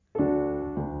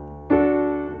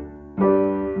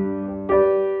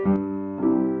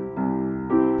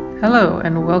Hello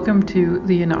and welcome to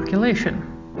The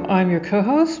Inoculation. I'm your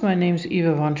co-host. My name's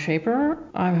Eva von Schaper.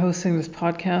 I'm hosting this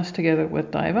podcast together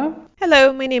with Daiva.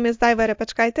 Hello, my name is Daiva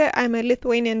Repečkaitė. I'm a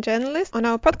Lithuanian journalist. On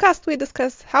our podcast, we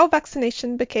discuss how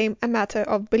vaccination became a matter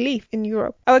of belief in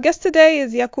Europe. Our guest today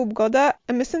is Jakub Goda,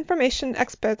 a misinformation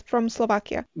expert from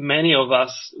Slovakia. Many of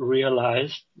us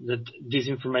realized that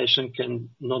disinformation can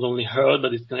not only hurt,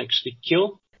 but it can actually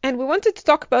kill. And we wanted to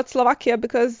talk about Slovakia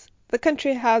because the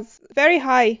country has very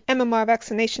high MMR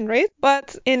vaccination rate,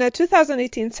 but in a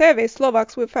 2018 survey,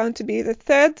 Slovaks were found to be the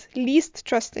third least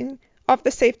trusting of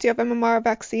the safety of MMR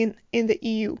vaccine in the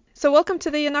EU. So welcome to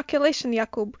the inoculation,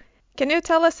 Jakub. Can you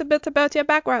tell us a bit about your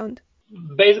background?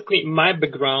 Basically, my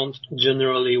background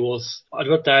generally was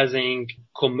advertising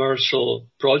commercial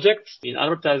projects. In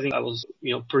advertising, I was,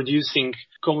 producing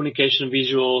communication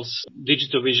visuals,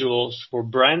 digital visuals for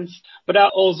brands, but I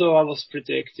was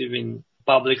pretty active in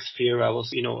public sphere. I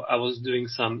was doing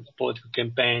some political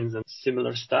campaigns and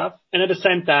similar stuff. And at the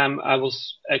same time, I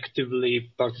was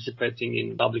actively participating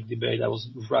in public debate. I was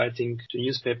writing to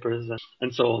newspapers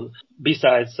and so on,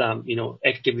 besides some,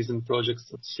 activism projects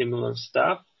and similar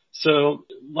stuff. So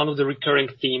one of the recurring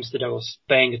themes that I was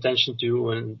paying attention to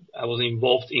and I was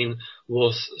involved in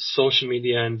was social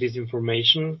media and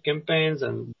disinformation campaigns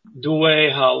and the way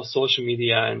how social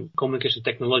media and communication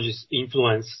technologies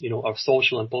influence, our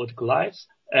social and political lives.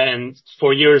 And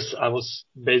for years, I was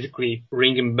basically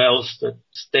ringing bells that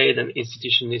state and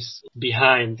institution is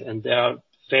behind and they are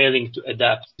failing to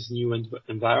adapt to this new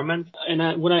environment.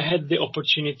 And when I had the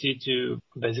opportunity to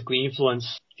basically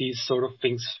influence these sort of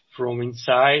things from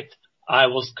inside, I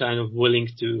was kind of willing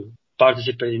to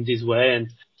participate in this way and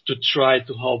to try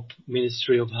to help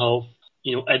Ministry of Health,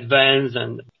 advance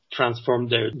and transform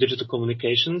their digital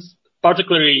communications,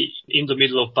 particularly in the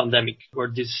middle of pandemic,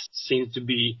 where this seemed to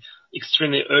be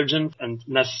extremely urgent and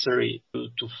necessary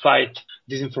to fight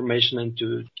disinformation and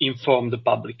to inform the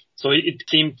public. So it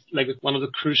seemed like one of the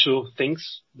crucial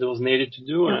things that was needed to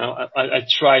do. And I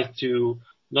tried to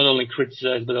not only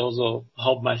criticize, but also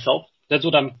help myself. That's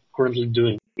what I'm currently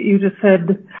doing. You just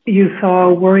said you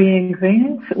saw worrying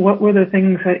things. What were the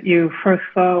things that you first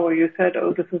saw where you said,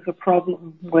 oh, this is a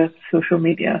problem with social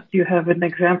media? Do you have an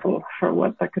example for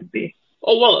what that could be?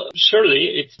 Oh, well, surely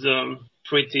it's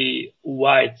pretty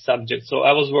wide subject. So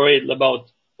I was worried about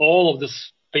all of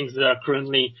these things that are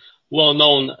currently well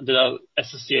known that are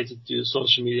associated to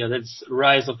social media. That's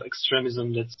rise of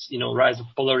extremism. That's, rise of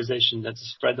polarization. That's the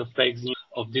spread of fake news,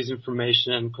 of disinformation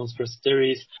and conspiracy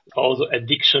theories. Also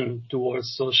addiction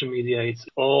towards social media. It's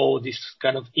all these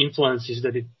kind of influences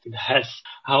that it has,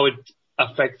 how it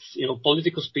affects,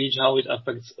 political speech, how it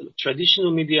affects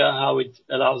traditional media, how it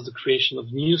allows the creation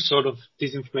of new sort of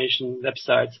disinformation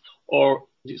websites or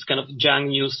these kind of junk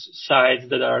news sites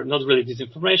that are not really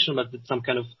disinformation, but some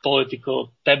kind of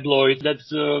political tabloid.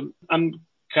 I'm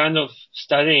kind of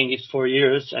studying it for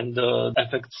years and the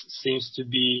effects seems to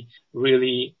be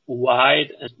really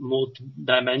wide and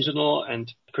multidimensional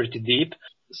and pretty deep.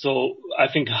 So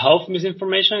I think health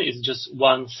misinformation is just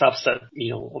one subset,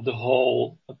 of the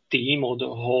whole theme or the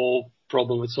whole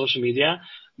problem with social media.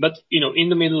 But, in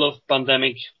the middle of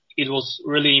pandemic, it was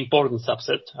really important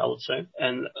subset, I would say.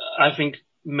 And I think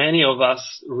many of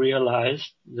us realized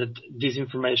that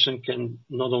disinformation can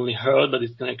not only hurt, but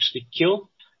it can actually kill.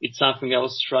 It's something I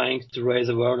was trying to raise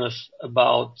awareness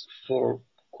about for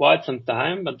quite some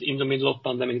time, but in the middle of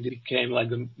pandemic, it became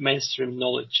like a mainstream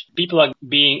knowledge. People are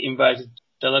being invited to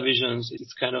televisions.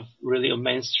 It's kind of really a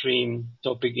mainstream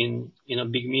topic in,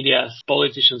 big media.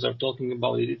 Politicians are talking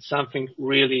about it. It's something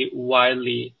really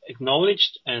widely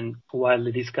acknowledged and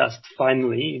widely discussed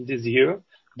finally in this year.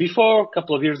 Before, a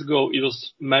couple of years ago, it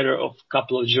was a matter of a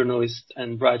couple of journalists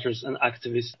and writers and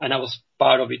activists, and I was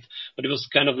part of it. But it was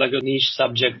kind of like a niche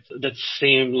subject that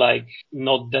seemed like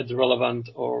not that relevant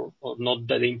or not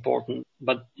that important.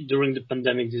 But during the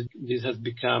pandemic, this has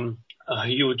become a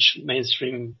huge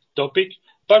mainstream topic,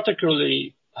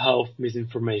 particularly health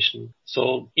misinformation.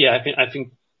 So, yeah, I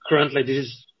think currently this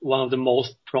is one of the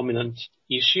most prominent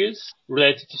issues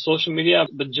related to social media,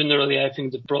 but generally I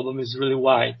think the problem is really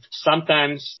wide.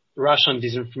 Sometimes Russian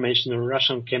disinformation or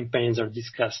Russian campaigns are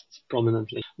discussed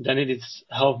prominently. Then it is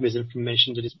health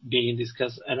misinformation that is being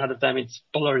discussed. Another time it's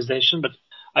polarization, but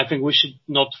I think we should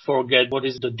not forget what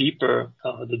is the deeper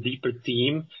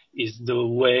theme is the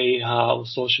way how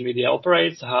social media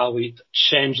operates, how it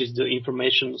changes the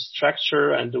information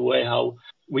structure and the way how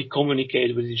we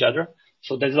communicate with each other.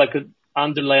 So there's like an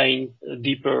underlying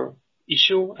deeper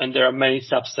issue, and there are many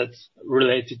subsets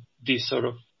related to this sort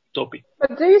of topic.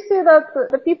 But do you see that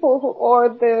the people or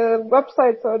the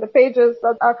websites or the pages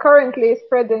that are currently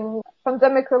spreading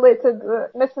pandemic-related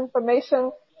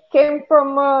misinformation came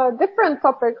from different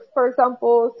topics, for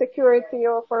example, security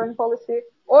or foreign policy,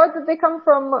 or did they come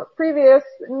from previous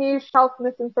niche health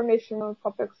misinformation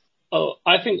topics?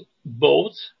 I think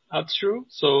both are true.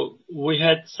 So we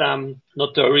had some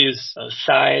notorious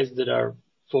sites that are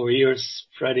for years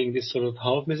spreading this sort of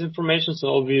health misinformation. So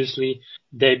obviously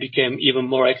they became even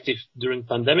more active during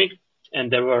pandemic, and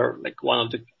they were like one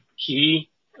of the key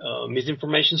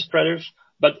misinformation spreaders.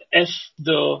 But as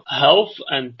the health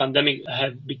and pandemic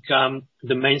have become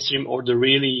the mainstream or the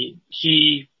really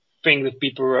key thing that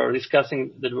people were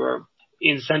discussing, that were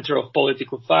in the center of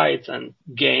political fights and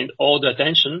gained all the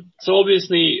attention. So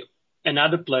obviously, and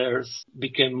other players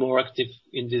became more active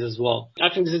in this as well. I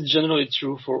think this is generally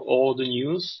true for all the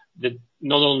news, that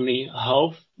not only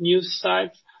health news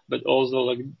sites, but also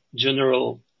like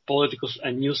general political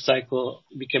and news cycle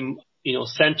became,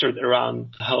 centered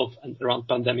around health and around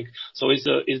pandemic. So it's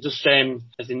the same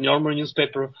as in normal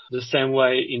newspaper, the same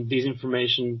way in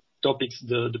disinformation topics,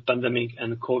 the pandemic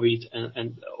and COVID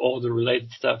and all the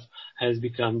related stuff has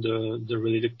become the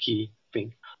really the key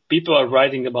thing. People are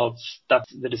writing about stuff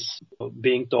that is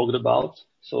being talked about.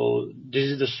 So this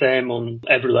is the same on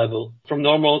every level, from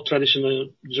normal traditional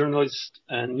journalists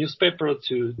and newspaper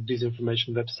to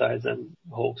disinformation websites and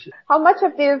hoaxes. How much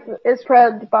of this is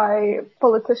read by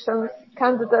politicians,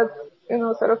 candidates,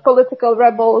 sort of political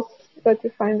rebels that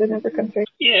you find in every country?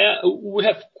 Yeah, we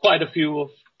have quite a few of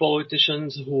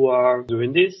politicians who are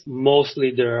doing this.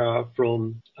 Mostly they are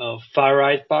from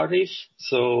far-right parties.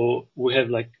 So we have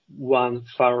like one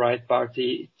far-right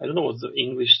party. I don't know what's the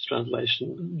English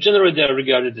translation. Generally, they are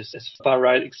regarded as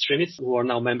far-right extremists who are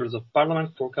now members of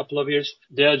parliament for a couple of years.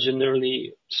 They are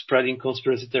generally spreading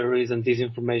conspiracy theories and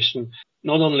disinformation,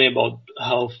 not only about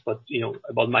health, but,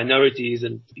 about minorities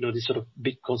and, these sort of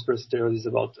big conspiracy theories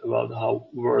about how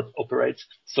world operates.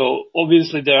 So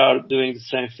obviously they are doing the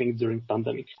same thing during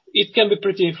pandemic. It can be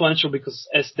pretty influential because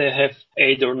as they have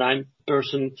 8 or 9%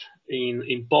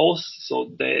 in polls,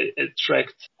 so they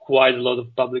attract quite a lot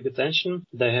of public attention.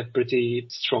 They have pretty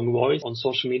strong voice on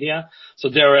social media, so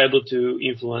they are able to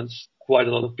influence quite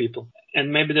a lot of people.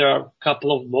 And maybe there are a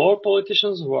couple of more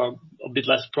politicians who are a bit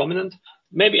less prominent.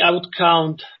 Maybe I would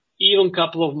count even a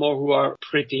couple of more who are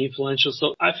pretty influential.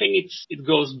 So I think it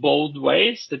goes both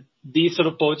ways, that these sort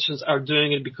of politicians are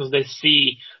doing it because they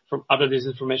see from other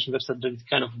disinformation websites that it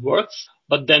kind of works,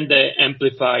 but then they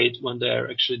amplify it when they're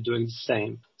actually doing the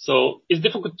same. So it's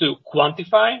difficult to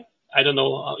quantify. I don't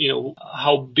know,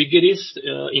 how big it is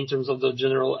in terms of the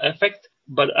general effect,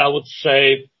 but I would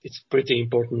say it's a pretty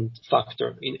important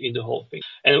factor in the whole thing.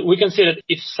 And we can see that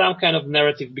if some kind of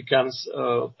narrative becomes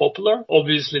popular,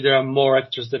 obviously there are more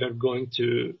actors that are going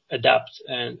to adapt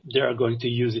and they are going to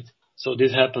use it. So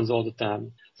this happens all the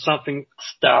time. Something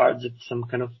starts at some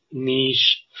kind of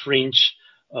niche, fringe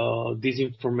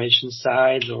disinformation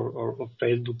sites or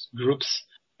Facebook groups.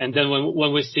 And then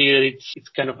when we see that it's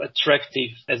kind of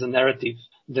attractive as a narrative,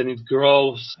 then it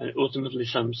grows and ultimately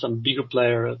some bigger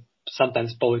player,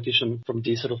 sometimes politicians from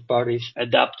these sort of parties,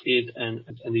 adapt it and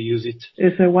they use it.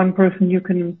 Is there one person you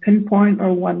can pinpoint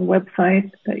or one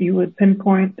website that you would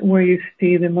pinpoint where you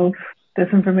see the most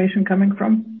disinformation coming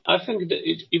from? I think that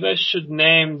if I should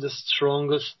name the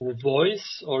strongest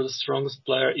voice or the strongest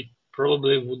player, it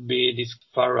probably would be this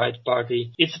far-right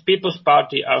party. It's People's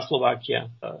Party,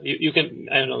 Slovakia. You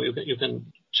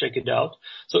can check it out.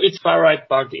 So it's far-right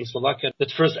party in Slovakia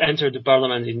that first entered the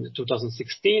parliament in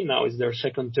 2016. Now it's their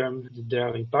second term that they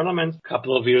are in parliament. A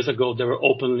couple of years ago, they were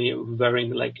openly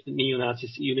wearing like neo-Nazi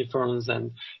uniforms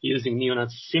and using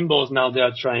neo-Nazi symbols. Now they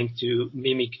are trying to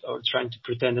mimic or trying to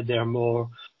pretend that they are more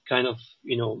kind of,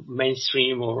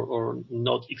 mainstream or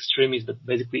not extremist, but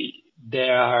basically they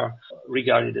are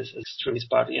regarded as extremist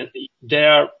party. And they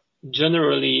are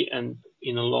generally and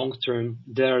in a long term,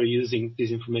 they're using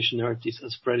disinformation narratives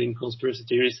and spreading conspiracy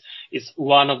theories. It's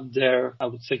one of their, I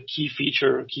would say, key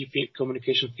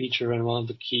communication feature, and one of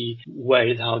the key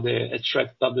ways how they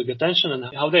attract public attention and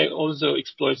how they also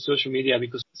exploit social media,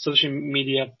 because social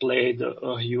media played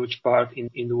a huge part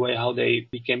in the way how they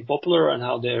became popular and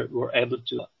how they were able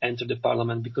to enter the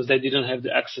parliament, because they didn't have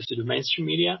the access to the mainstream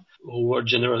media, who were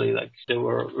generally they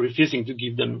were refusing to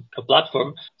give them a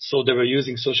platform. So they were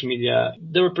using social media.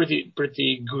 They were pretty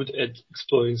good at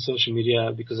exploiting social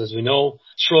media because, as we know,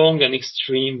 strong and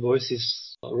extreme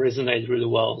voices resonate really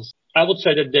well. I would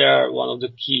say that they are one of the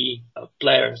key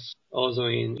players also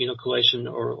in inoculation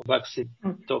or vaccine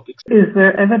topics. Is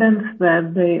there evidence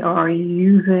that they are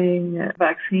using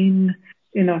vaccine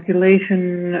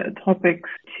inoculation topics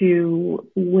to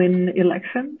win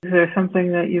elections? Is there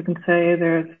something that you can say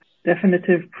there's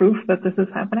definitive proof that this is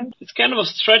happening? It's kind of a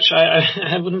stretch.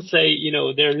 I wouldn't say,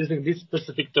 they're using this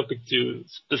specific topic to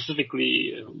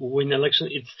specifically win election.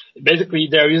 It's basically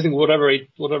they're using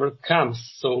whatever comes.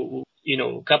 So,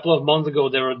 a couple of months ago,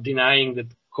 they were denying that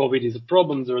COVID is a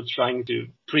problem. They were trying to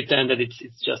pretend that it's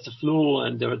just a flu,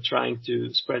 and they were trying to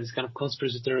spread this kind of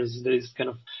conspiracy theories, this kind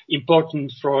of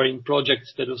important foreign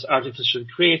project that was artificially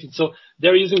created. So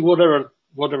they're using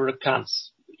whatever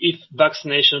comes. If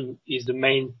vaccination is the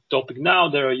main topic now,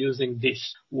 they are using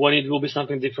this. When it will be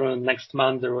something different next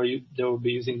month, they will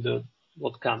be using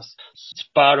what comes. It's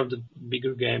part of the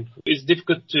bigger game. It's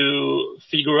difficult to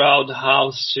figure out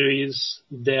how serious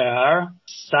they are.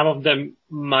 Some of them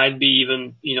might be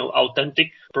even, authentic.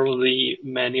 Probably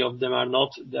many of them are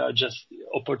not. They are just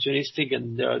opportunistic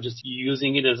and they are just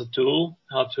using it as a tool,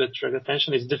 how to attract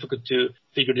attention. It's difficult to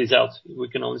figure this out. We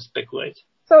can only speculate.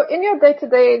 So in your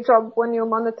day-to-day job, when you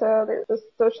monitor the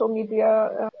social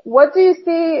media, what do you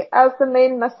see as the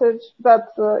main message that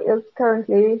is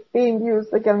currently being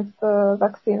used against the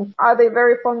vaccines? Are they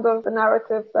very fond of the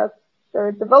narrative that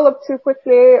they're developed too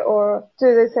quickly, or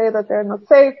do they say that they're not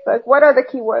safe? Like, what are the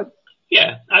keywords?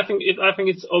 Yeah, I think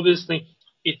it's obviously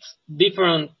it's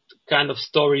different kind of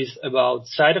stories about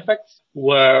side effects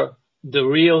where the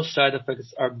real side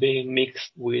effects are being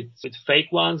mixed with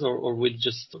fake ones or with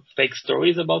just fake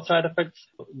stories about side effects.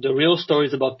 The real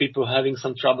stories about people having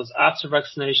some troubles after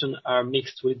vaccination are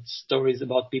mixed with stories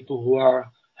about people who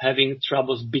are having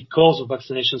troubles because of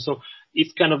vaccination. So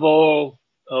it's kind of all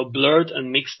blurred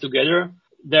and mixed together.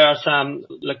 There are some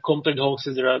like complete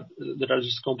hoaxes that are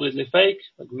just completely fake,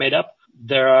 like made up.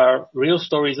 There are real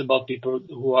stories about people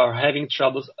who are having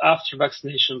troubles after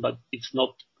vaccination, but it's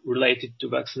not related to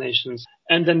vaccinations.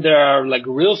 And then there are like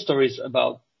real stories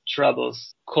about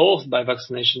troubles caused by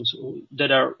vaccinations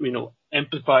that are,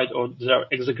 amplified or that are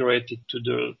exaggerated to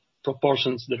the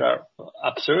proportions that are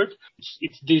absurd.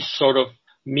 It's this sort of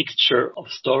mixture of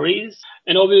stories.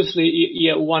 And obviously,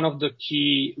 one of the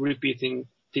key repeating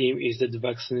theme is that the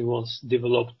vaccine was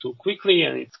developed too quickly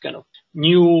and it's kind of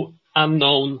new,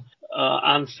 unknown,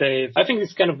 unsafe. I think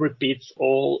this kind of repeats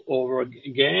all over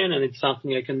again, and it's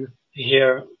something I can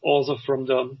hear also from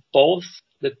the polls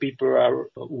that people are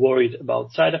worried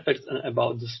about side effects and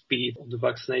about the speed of the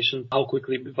vaccination, how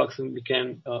quickly the vaccine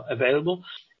became available.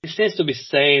 It seems to be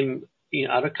same in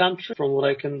other countries from what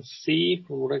I can see,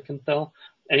 from what I can tell.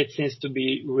 And it seems to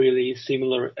be really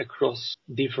similar across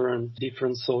different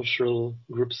social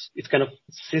groups. It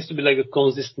seems to be like a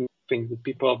consistent thing that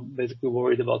people are basically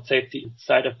worried about safety,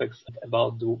 side effects,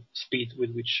 about the speed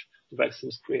with which the vaccine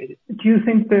is created. Do you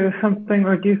think there's something,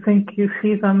 or do you think you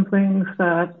see some things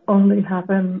that only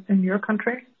happen in your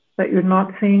country that you're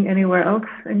not seeing anywhere else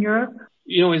in Europe?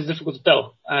 It's difficult to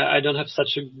tell. I don't have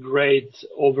such a great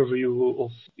overview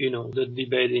of, the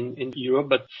debate in Europe,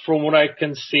 but from what I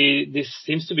can see, this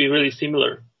seems to be really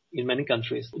similar in many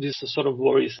countries. This sort of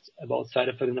worries about side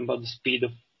effects and about the speed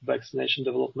of vaccination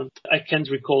development. I can't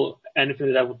recall anything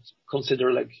that I would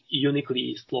consider like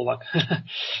uniquely Slovak.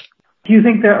 Do you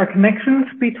think there are connections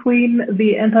between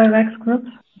the anti-vax groups?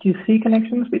 Do you see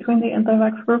connections between the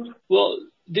anti-vax groups? Well,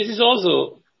 this is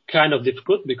also kind of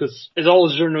difficult because as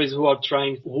all journalists who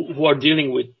are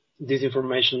dealing with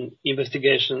disinformation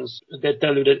investigations, they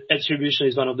tell you that attribution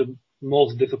is one of the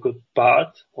most difficult part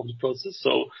of the process.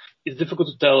 So it's difficult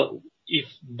to tell if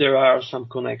there are some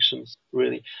connections,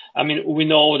 really. I mean, we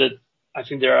know that I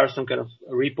think there are some kind of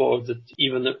reports that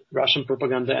even the Russian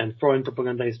propaganda and foreign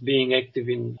propaganda is being active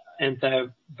in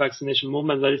anti-vaccination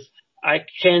movement. That is, I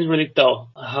can't really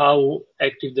tell how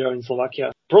active they are in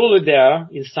Slovakia. Probably they are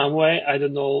in some way. I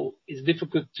don't know. It's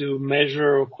difficult to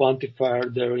measure or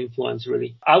quantify their influence,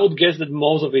 really. I would guess that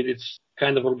most of it is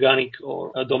kind of organic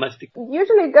or domestic.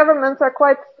 Usually governments are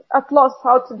quite at loss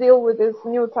how to deal with this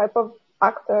new type of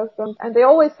actors. And they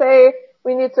always say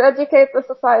we need to educate the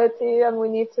society and we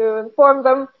need to inform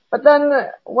them. But then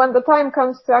when the time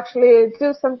comes to actually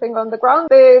do something on the ground,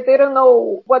 they don't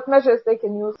know what measures they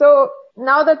can use. So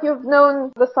now that you've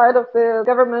known the side of the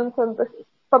government and the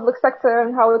public sector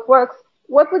and how it works,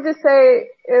 what would you say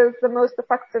is the most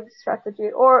effective strategy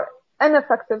or an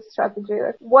effective strategy?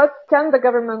 What can the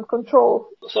government control?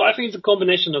 So I think it's a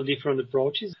combination of different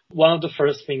approaches. One of the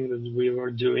first things that we were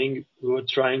doing, we were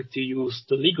trying to use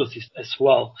the legal system as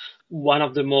well. One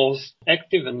of the most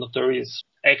active and notorious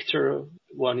actor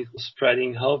when it was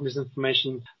spreading health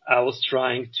misinformation. I was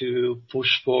trying to push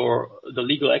for the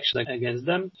legal action against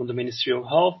them from the Ministry of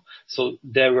Health. So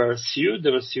they were sued.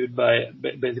 They were sued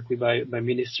basically by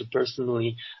minister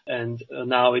personally. And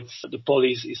now the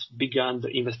police is begun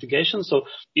the investigation. So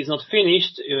it's not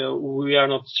finished. We are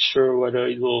not sure whether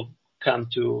it will come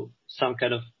to some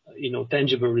kind of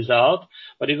tangible result,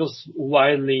 but it was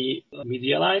widely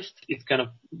medialized. It kind of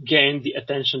gained the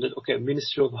attention that, okay,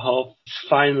 Ministry of Health is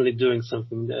finally doing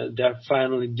something. They're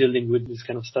finally dealing with this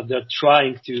kind of stuff. They're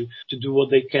trying to do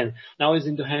what they can. Now it's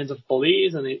in the hands of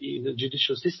police and in the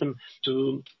judicial system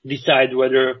to decide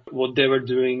whether what they were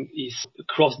doing is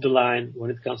across the line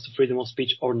when it comes to freedom of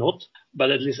speech or not.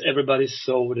 But at least everybody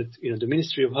saw that, the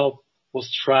Ministry of Health was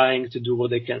trying to do what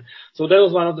they can. So that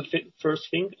was one of the first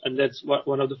thing, and that's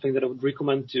one of the things that I would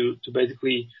recommend to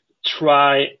basically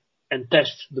try and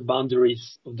test the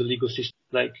boundaries of the legal system.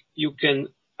 Like, you can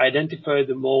identify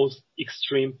the most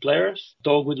extreme players,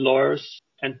 talk with lawyers,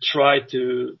 and try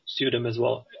to sue them as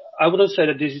well. I wouldn't say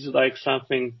that this is like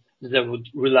something that I would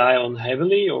rely on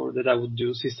heavily or that I would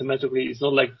do systematically. It's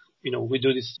not like, we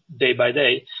do this day by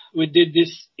day. We did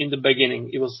this in the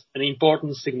beginning. It was an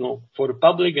important signal for the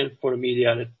public and for the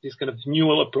media that this kind of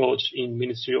new approach in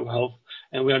Ministry of Health,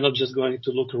 and we are not just going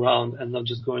to look around and not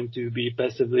just going to be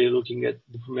passively looking at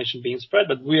the information being spread,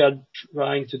 but we are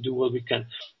trying to do what we can.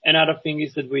 Another thing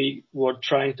is that we were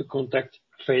trying to contact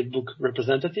Facebook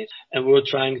representatives, and we were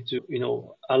trying to,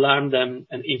 alarm them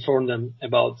and inform them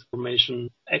about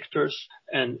information actors,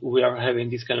 and we are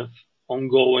having this kind of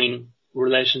ongoing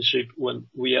relationship when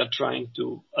we are trying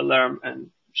to alarm and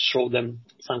show them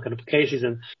some kind of cases,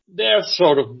 and they're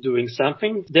sort of doing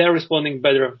something. They're responding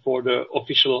better for the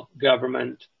official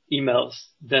government emails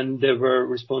than they were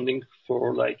responding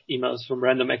for like emails from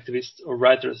random activists or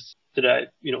writers that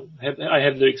I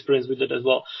have the experience with it as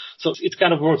well. So it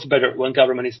kind of works better when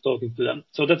government is talking to them.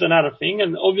 So that's another thing.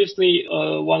 And obviously,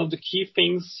 one of the key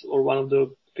things or one of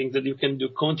the things that you can do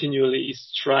continually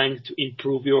is trying to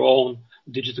improve your own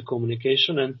digital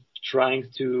communication and trying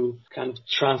to kind of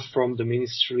transform the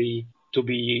ministry to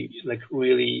be like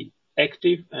really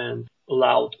active and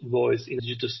loud voice in the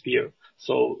digital sphere.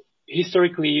 So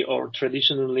historically or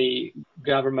traditionally,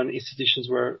 government institutions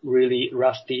were really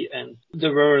rusty and they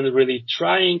weren't really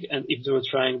trying. And if they were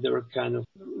trying, they were kind of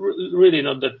really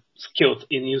not that skilled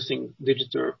in using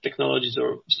digital technologies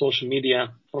or social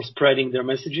media for spreading their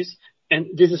messages.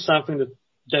 And this is something that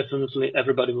definitely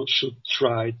everybody should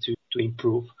try to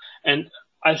improve. And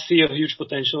I see a huge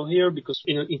potential here because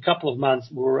in a couple of months,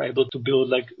 we were able to build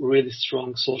like really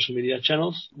strong social media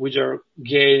channels, which are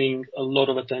gaining a lot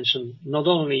of attention, not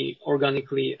only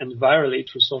organically and virally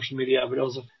through social media, but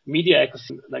also media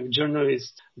ecosystem. Like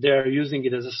journalists, they're using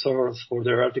it as a source for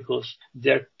their articles.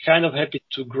 They're kind of happy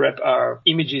to grab our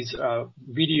images, our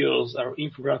videos, our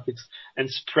infographics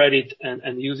and spread it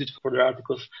and use it for their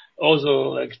articles.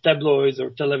 Also like tabloids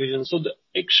or television. So the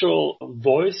actual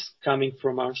voice coming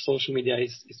from our social media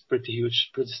is pretty huge,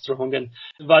 pretty strong, and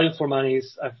the value for money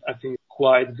is, I think,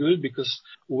 quite good because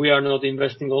we are not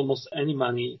investing almost any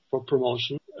money for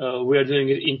promotion. We are doing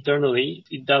it internally.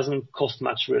 It doesn't cost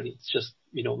much really. It's just,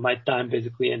 my time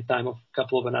basically and time of a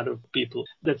couple of other people.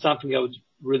 That's something I would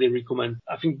really recommend.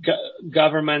 I think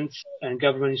governments and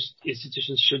government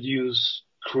institutions should use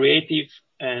creative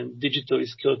and digitally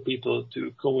skilled people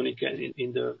to communicate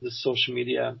in the social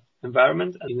media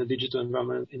environment and in the digital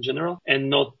environment in general, and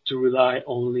not to rely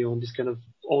only on this kind of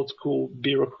old school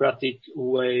bureaucratic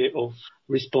way of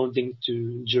responding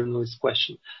to journalists'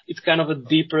 questions. It's kind of a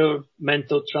deeper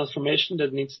mental transformation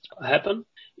that needs to happen.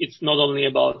 It's not only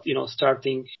about,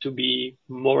 starting to be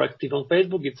more active on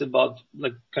Facebook. It's about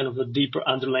like kind of a deeper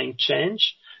underlying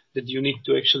change that you need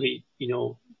to actually,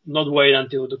 not wait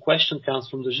until the question comes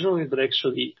from the journalist, but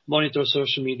actually monitor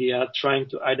social media, trying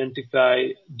to identify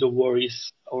the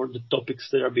worries or the topics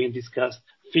that are being discussed,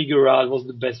 figure out what's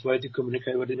the best way to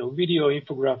communicate with, video,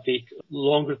 infographic,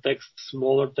 longer text,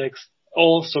 smaller text,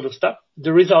 all sort of stuff.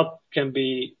 The result can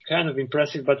be kind of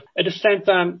impressive, but at the same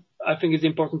time, I think it's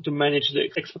important to manage the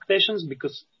expectations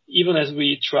because even as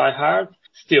we try hard,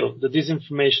 still the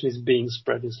disinformation is being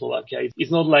spread in Slovakia.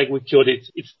 It's not like we killed it.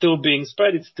 It's still being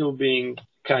spread. It's still being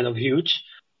kind of huge,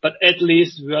 but at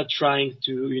least we are trying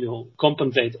to,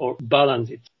 compensate or balance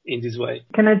it in this way.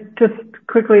 Can I just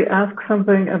quickly ask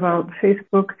something about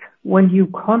Facebook? When you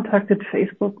contacted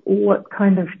Facebook, what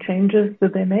kind of changes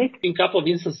did they make? In a couple of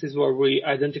instances where we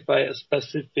identify a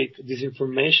specific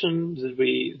disinformation that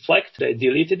we flagged, they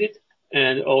deleted it.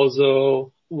 And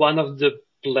also one of the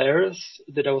players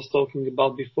that I was talking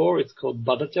about before, it's called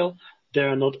Badatel. They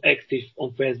are not active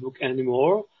on Facebook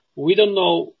anymore. We don't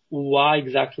know why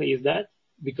exactly is that?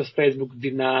 Because Facebook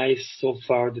denies so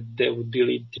far that they would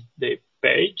delete the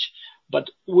page. But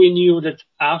we knew that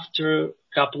after a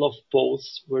couple of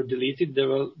posts were deleted,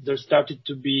 they started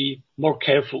to be more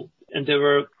careful. And they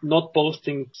were not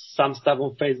posting some stuff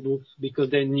on Facebook because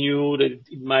they knew that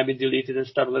it might be deleted and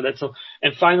stuff like that. So,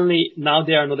 and finally, now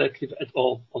they are not active at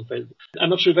all on Facebook. I'm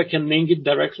not sure if I can link it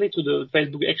directly to the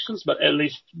Facebook actions, but at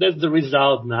least that's the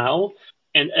result now.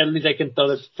 And at least I can tell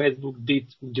that Facebook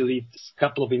did delete a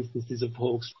couple of instances of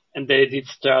hoax, and they did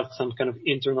start some kind of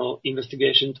internal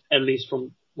investigation, at least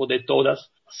from what they told us.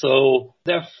 So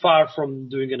they're far from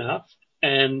doing enough,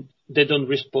 and they don't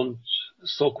respond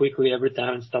so quickly every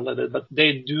time and stuff like that, but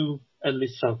they do at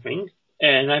least something.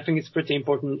 And I think it's pretty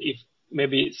important if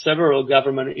maybe several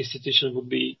government institutions would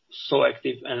be so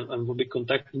active and would be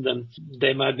contacting them,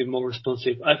 they might be more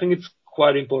responsive. I think it's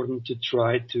quite important to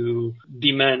try to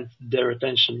demand their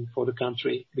attention for the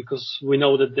country because we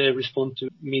know that they respond to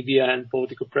media and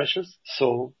political pressures.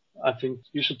 So I think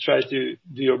you should try to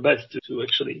do your best to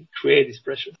actually create this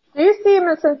pressure. Do you see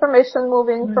misinformation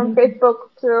moving from Facebook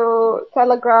to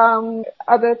Telegram,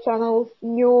 other channels,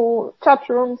 new chat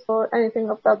rooms, or anything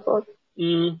of that sort?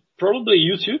 Probably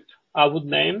YouTube, I would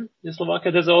name in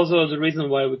Slovakia. That's also the reason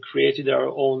why we created our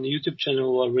own YouTube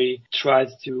channel where we tried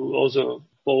to also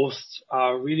post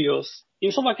our videos.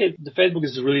 In Slovakia, the Facebook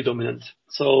is really dominant.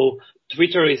 So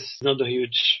Twitter is not a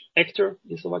huge actor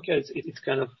in Slovakia.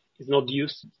 It's not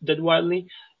used that widely.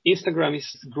 Instagram is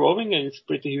growing and it's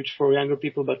pretty huge for younger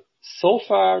people, but so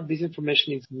far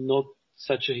disinformation is not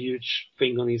such a huge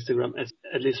thing on Instagram,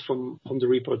 at least from the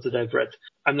reports that I've read.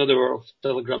 I'm not aware of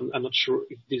Telegram. I'm not sure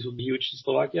if this would be huge in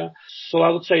Slovakia. So I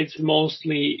would say it's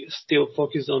mostly still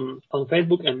focused on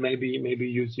Facebook and maybe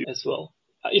YouTube as well.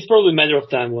 It's probably a matter of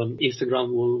time when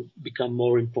Instagram will become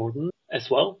more important as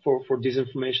well for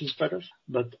disinformation spreaders.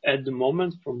 But at the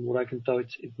moment, from what I can tell,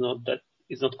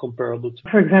 it's not comparable to.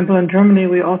 For example, in Germany,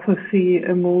 we also see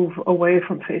a move away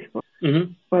from Facebook,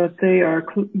 but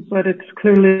but it's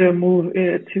clearly a move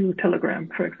to Telegram,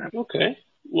 for example. Okay.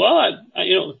 Well,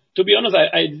 to be honest,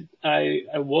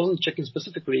 I wasn't checking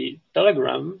specifically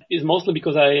Telegram. It's mostly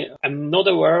because I'm not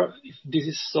aware if this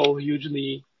is so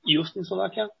hugely used in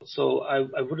Slovakia, so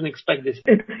I wouldn't expect this.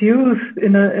 It's used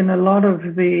in a lot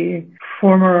of the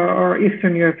former or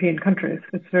Eastern European countries.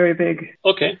 It's very big.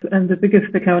 Okay. And the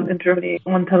biggest account in Germany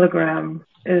on Telegram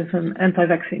is an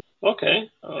anti-vaccine. Okay.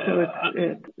 So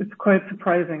it's quite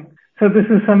surprising. So this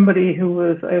is somebody who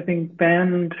was, I think,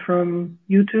 banned from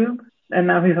YouTube, and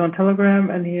now he's on Telegram,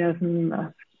 and he has,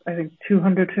 I think,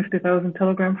 250,000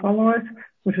 Telegram followers,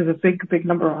 which is a big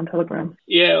number on Telegram.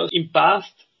 Yeah, in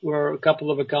past, where a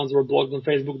couple of accounts were blocked on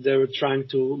Facebook, they were trying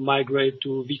to migrate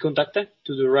to VKontakte,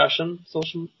 to the Russian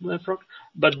social network,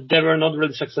 but they were not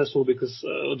really successful because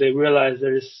they realized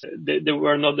they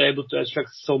were not able to attract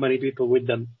so many people with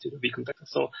them to the VKontakte.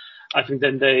 So I think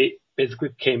then they basically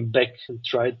came back and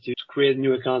tried to create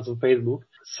new accounts on Facebook.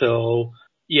 So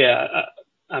yeah,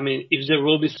 I mean, if there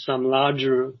will be some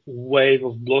larger wave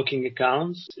of blocking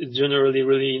accounts, it's generally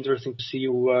really interesting to see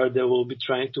where they will be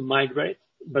trying to migrate.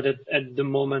 But at the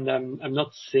moment, I'm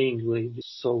not seeing really this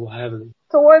so heavily.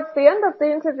 Towards the end of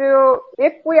the interview,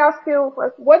 if we ask you,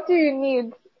 what do you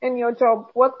need in your job?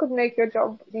 What could make your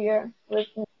job easier?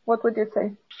 What would you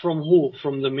say? From who?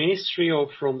 From the ministry or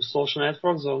from social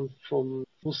networks or from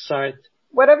whose side?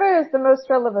 Whatever is the most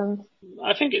relevant.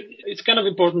 I think it's kind of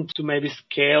important to maybe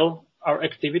scale our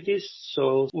activities.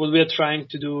 So what we are trying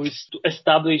to do is to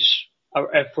establish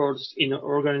our efforts in an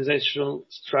organizational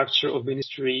structure of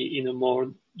ministry in a more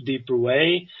deeper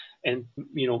way, and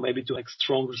maybe to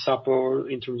stronger support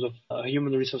in terms of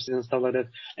human resources and stuff like that.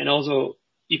 And also,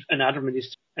 if another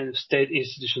ministry and state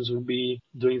institutions will be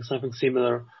doing something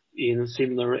similar in a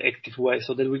similar active way,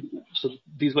 so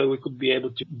this way we could be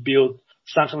able to build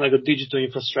something like a digital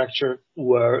infrastructure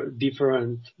where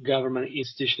different government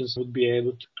institutions would be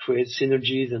able to create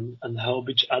synergies and help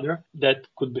each other. That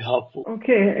could be helpful.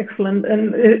 Okay, excellent.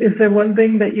 And is there one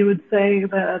thing that you would say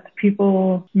that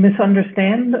people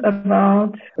misunderstand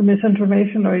about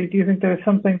misinformation, or do you think there's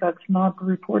something that's not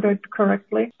reported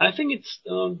correctly? I think it's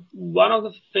one of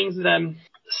the things that I'm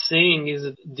seeing is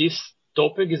that this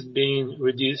topic is being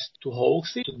reduced to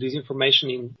hoaxes, to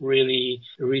disinformation in really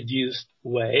reduced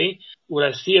way. What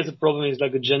I see as a problem is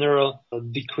like a general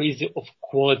decrease of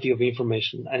quality of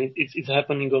information, and it's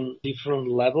happening on different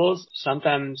levels.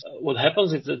 Sometimes what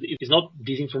happens is that it's not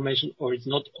disinformation or it's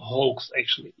not hoax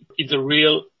actually. It's a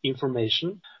real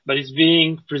information, but it's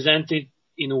being presented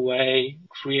in a way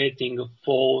creating a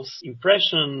false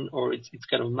impression, or it's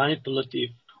kind of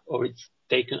manipulative, or it's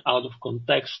taken out of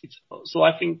context. So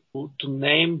I think to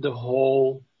name the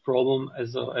whole problem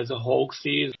as a hoax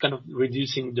is kind of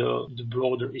reducing the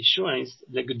broader issue, and it's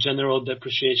like a general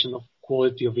depreciation of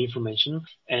quality of information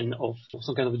and of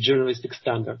some kind of journalistic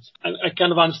standards. I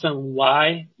kind of understand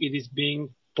why it is being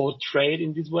portrayed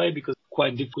in this way, because it's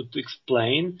quite difficult to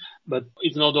explain, but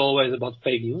it's not always about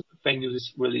fake news. Fake news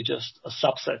is really just a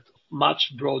subset,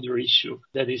 much broader issue.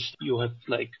 That is, you have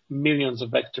like millions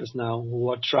of actors now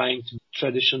who are trying to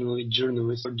traditionally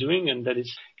journalists are doing, and that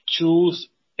is choose,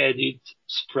 edit,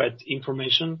 spread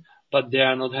information, but they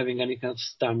are not having any kind of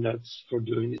standards for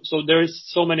doing it. So there is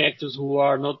so many actors who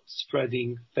are not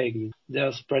spreading fake news. They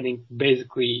are spreading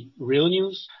basically real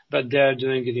news, but they are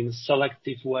doing it in a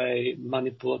selective way,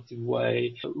 manipulative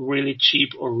way, really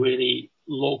cheap or really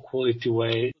low quality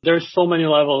way. There's so many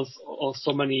levels or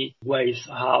so many ways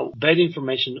how bad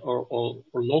information or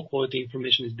low quality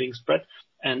information is being spread.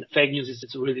 And fake news is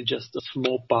really just a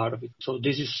small part of it. So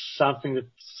this is something that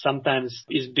sometimes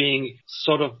is being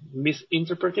sort of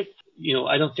misinterpreted.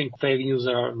 I don't think fake news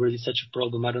are really such a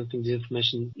problem. I don't think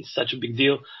disinformation is such a big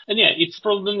deal. And yeah, it's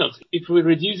probably not. If we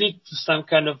reduce it to some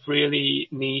kind of really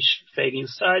niche fake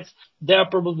news sites, they are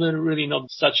probably really not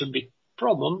such a big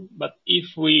problem. But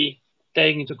if we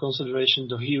take into consideration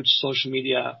the huge social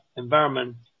media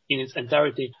environment in its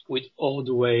entirety, with all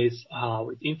the ways how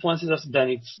it influences us,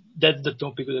 then that's the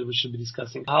topic that we should be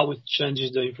discussing, how it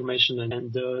changes the information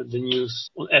and the news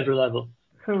on every level.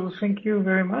 So thank you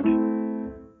very much.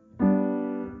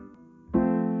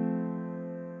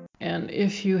 And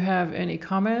if you have any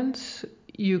comments,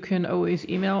 you can always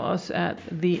email us at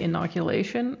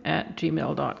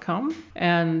theinoculation@gmail.com.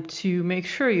 And to make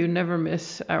sure you never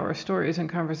miss our stories and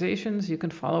conversations, you can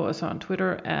follow us on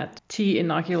Twitter at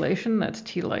 @TInoculation. That's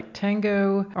T like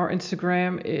Tango. Our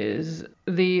Instagram is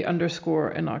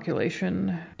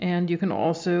 _inoculation. And you can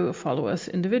also follow us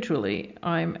individually.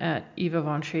 I'm at Eva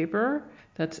von Schaper.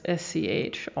 That's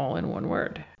SCH, all in one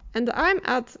word. And I'm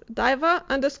at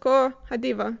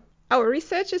Daiva_Hadiva. Our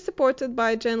research is supported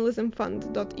by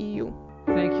journalismfund.eu.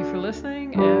 Thank you for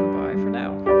listening, and bye for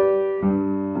now.